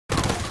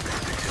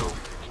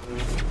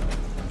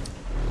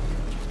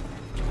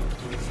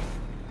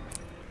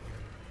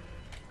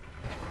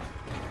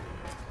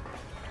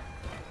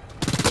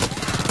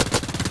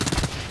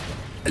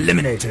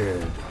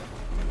Eliminated.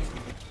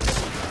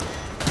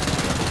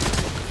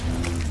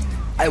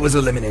 I was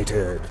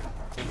eliminated.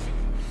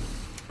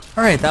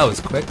 Alright, that was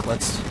quick.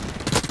 Let's...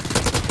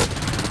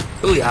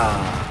 Booyah!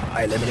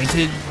 I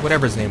eliminated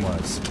whatever his name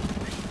was.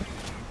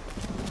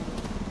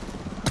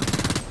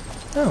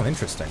 Oh,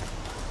 interesting.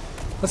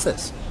 What's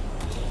this?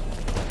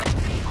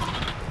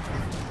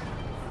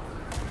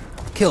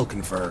 Kill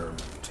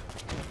confirmed.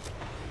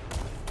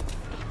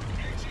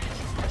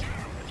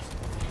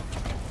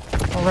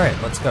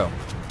 Alright, let's go.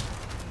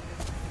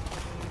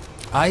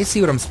 I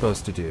see what I'm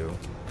supposed to do.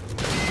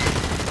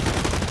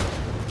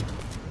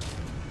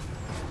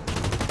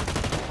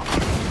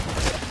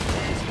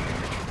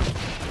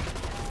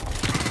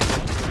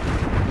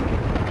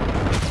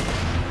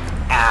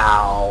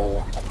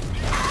 Ow!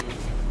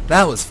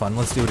 That was fun.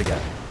 Let's do it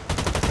again.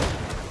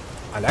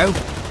 Hello?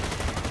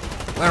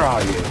 Where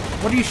are you?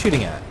 What are you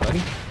shooting at,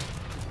 buddy?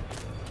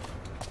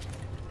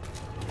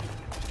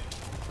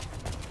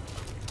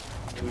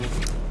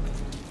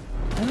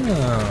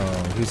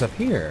 Oh, he's up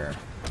here.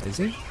 Is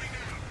he?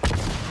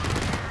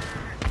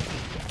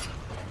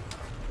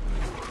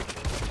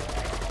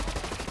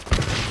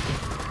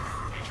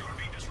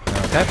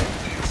 Okay.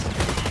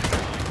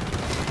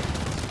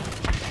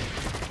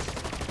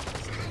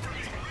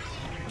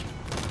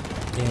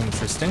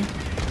 Interesting.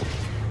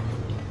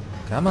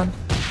 Come on.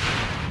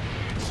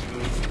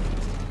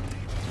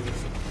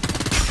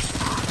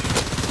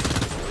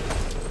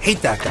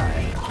 Hate that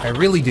guy. I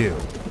really do.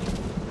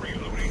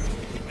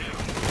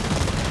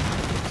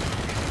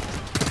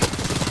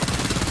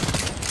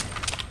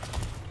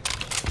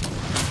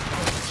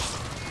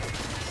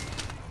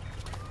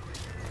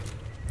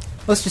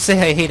 Let's just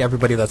say I hate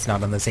everybody that's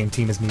not on the same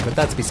team as me, but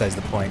that's besides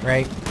the point,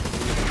 right?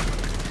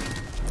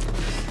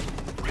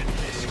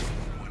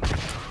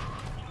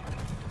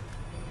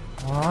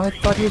 Oh, I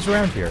thought he was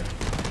around here.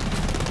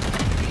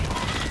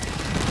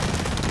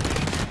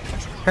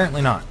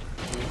 Apparently not.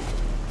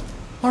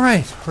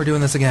 Alright, we're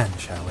doing this again,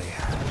 shall we?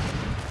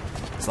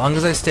 As long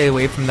as I stay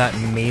away from that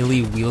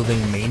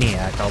melee-wielding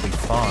maniac, I'll be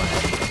fine.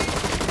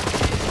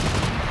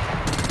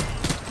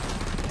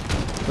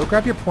 Go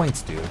grab your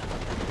points, dude.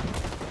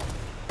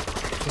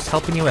 Just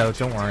helping you out,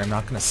 don't worry, I'm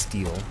not gonna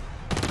steal.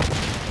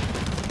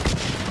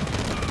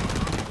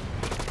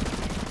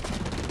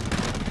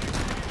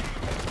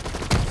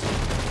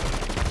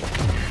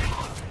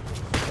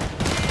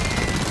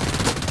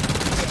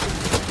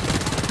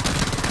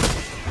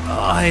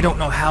 I don't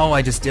know how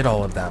I just did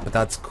all of that, but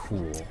that's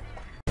cool.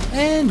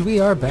 And we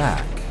are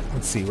back.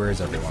 Let's see, where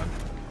is everyone?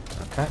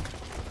 Okay.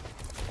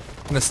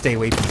 I'm gonna stay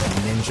away from the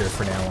ninja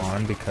for now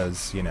on,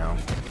 because, you know,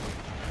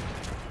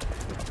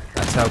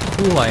 that's how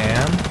cool I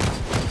am.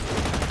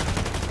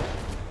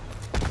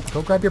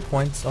 Go grab your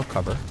points, I'll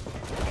cover.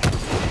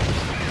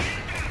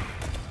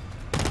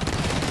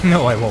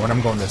 No, I won't.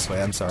 I'm going this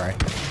way, I'm sorry.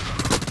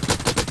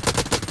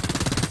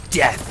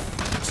 Death!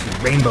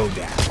 Rainbow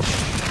Dash.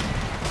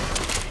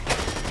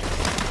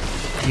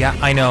 Yeah,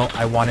 I know.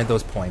 I wanted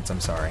those points. I'm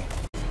sorry.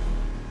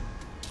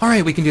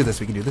 Alright, we can do this.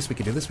 We can do this. We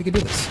can do this. We can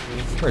do this.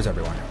 Where's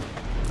everyone?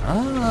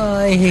 Ah,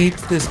 I hate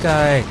this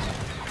guy.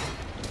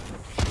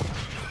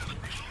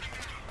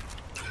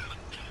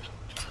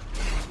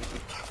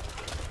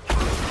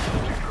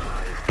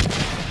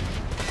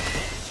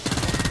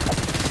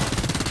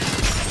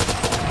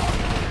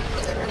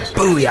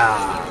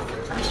 Booyah!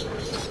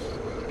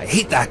 I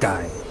hate that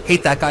guy.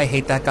 Hate that guy.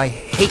 Hate that guy.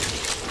 Hate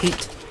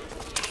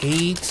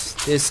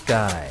this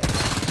guy.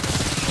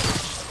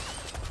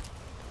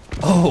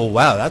 Oh,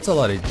 wow, that's a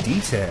lot of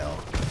detail.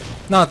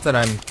 Not that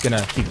I'm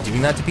gonna keep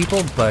doing that to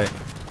people, but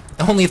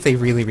only if they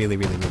really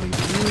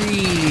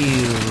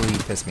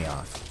piss me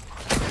off.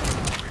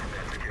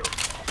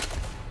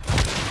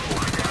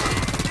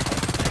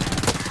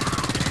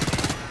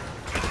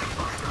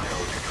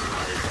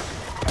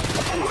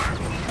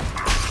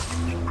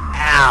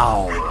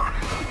 Ow!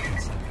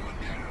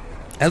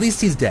 At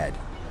least he's dead.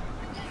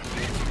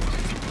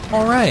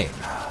 Alright.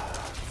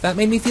 That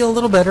made me feel a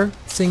little better,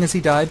 seeing as he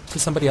died to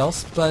somebody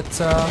else, but,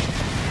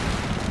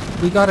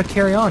 we gotta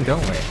carry on,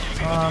 don't we?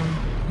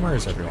 Where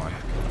is everyone?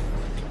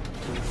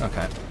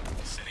 Okay.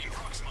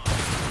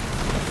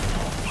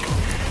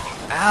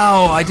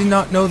 Ow! I did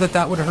not know that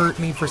that would hurt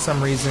me for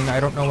some reason. I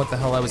don't know what the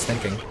hell I was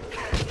thinking.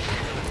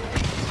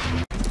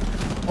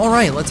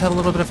 Alright, let's have a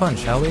little bit of fun,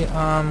 shall we?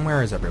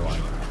 Where is everyone?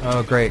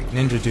 Oh, great.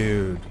 Ninja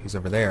dude. He's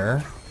over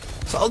there.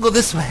 So I'll go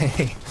this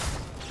way.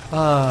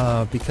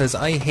 Because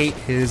I hate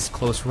his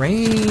close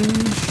range.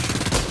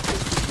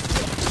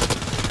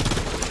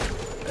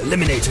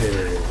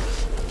 Eliminated.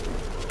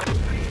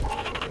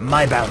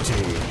 My bounty.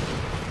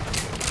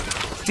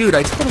 Dude,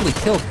 I totally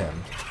killed him.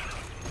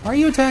 Why are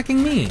you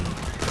attacking me?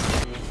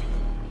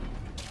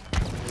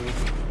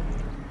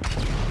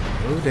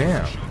 Oh,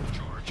 damn.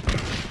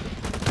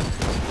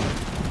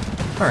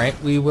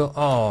 Alright, we will...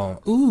 Oh,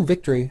 ooh,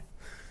 victory.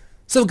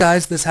 So,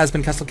 guys, this has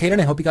been Castle Caden.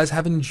 I hope you guys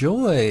have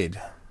enjoyed.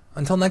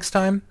 Until next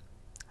time,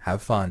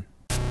 have fun.